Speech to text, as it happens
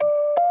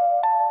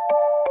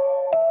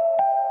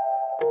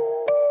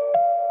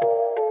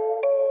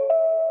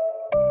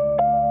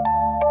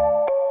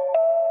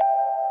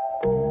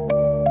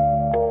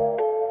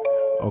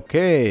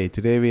Okay,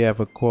 today we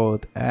have a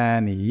quote,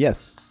 and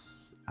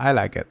yes, I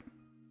like it.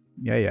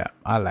 Yeah,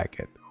 I like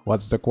it.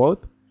 What's the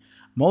quote?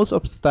 Most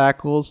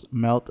obstacles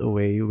melt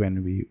away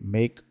when we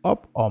make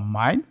up our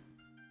minds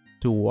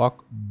to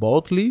walk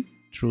boldly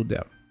through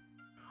them.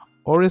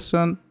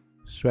 Orison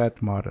Swett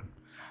Martin.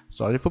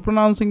 Sorry for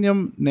pronouncing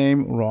your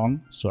name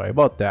wrong, sorry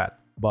about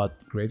that,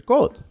 but great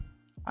quote.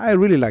 I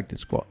really like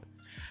this quote.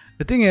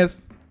 The thing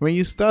is, when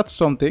you start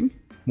something,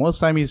 most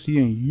time you see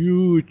a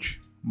huge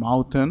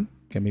mountain,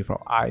 can be from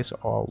ice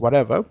or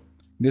whatever. In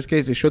this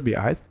case, it should be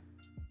ice.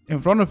 In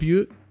front of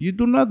you, you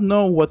do not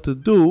know what to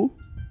do.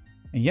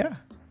 And yeah,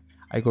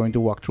 are you going to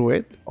walk through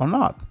it or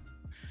not?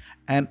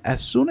 And as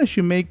soon as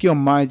you make your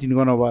mind, you're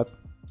gonna what?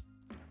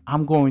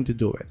 I'm going to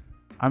do it.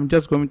 I'm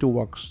just going to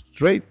walk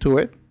straight to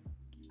it.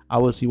 I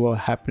will see what will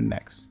happen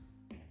next.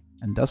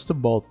 And that's the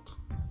bold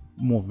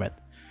movement.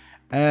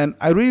 And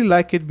I really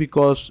like it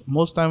because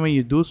most time when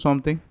you do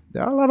something,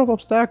 there are a lot of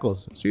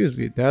obstacles.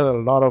 Seriously, there are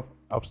a lot of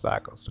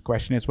obstacles. The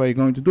question is what you're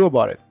going to do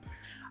about it.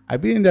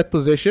 I've been in that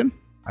position.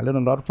 I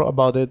learned a lot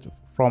about it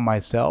from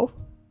myself.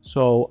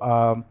 So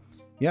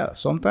yeah,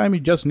 sometimes you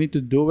just need to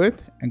do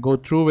it and go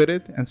through with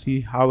it and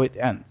see how it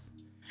ends.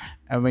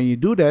 And when you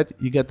do that,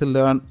 you get to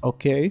learn,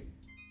 okay,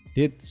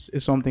 this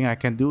is something I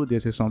can do,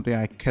 this is something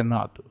I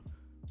cannot do.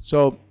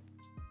 So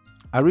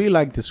I really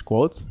like this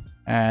quote,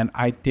 and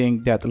I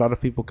think that a lot of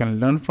people can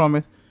learn from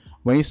it.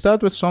 When you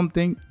start with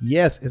something,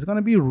 yes, it's going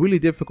to be really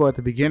difficult at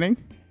the beginning,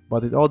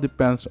 but it all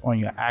depends on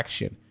your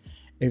action.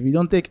 If you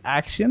don't take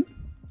action,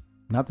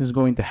 nothing's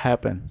going to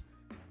happen.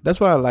 That's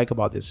what I like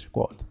about this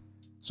quote.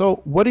 So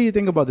what do you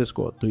think about this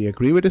quote? Do you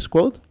agree with this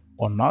quote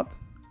or not?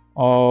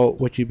 Or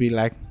would you be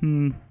like,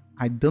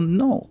 I don't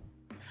know?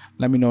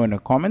 Let me know in the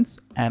comments,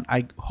 and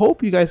I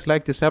hope you guys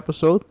like this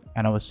episode,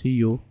 and I will see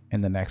you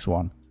in the next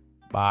one.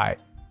 Bye.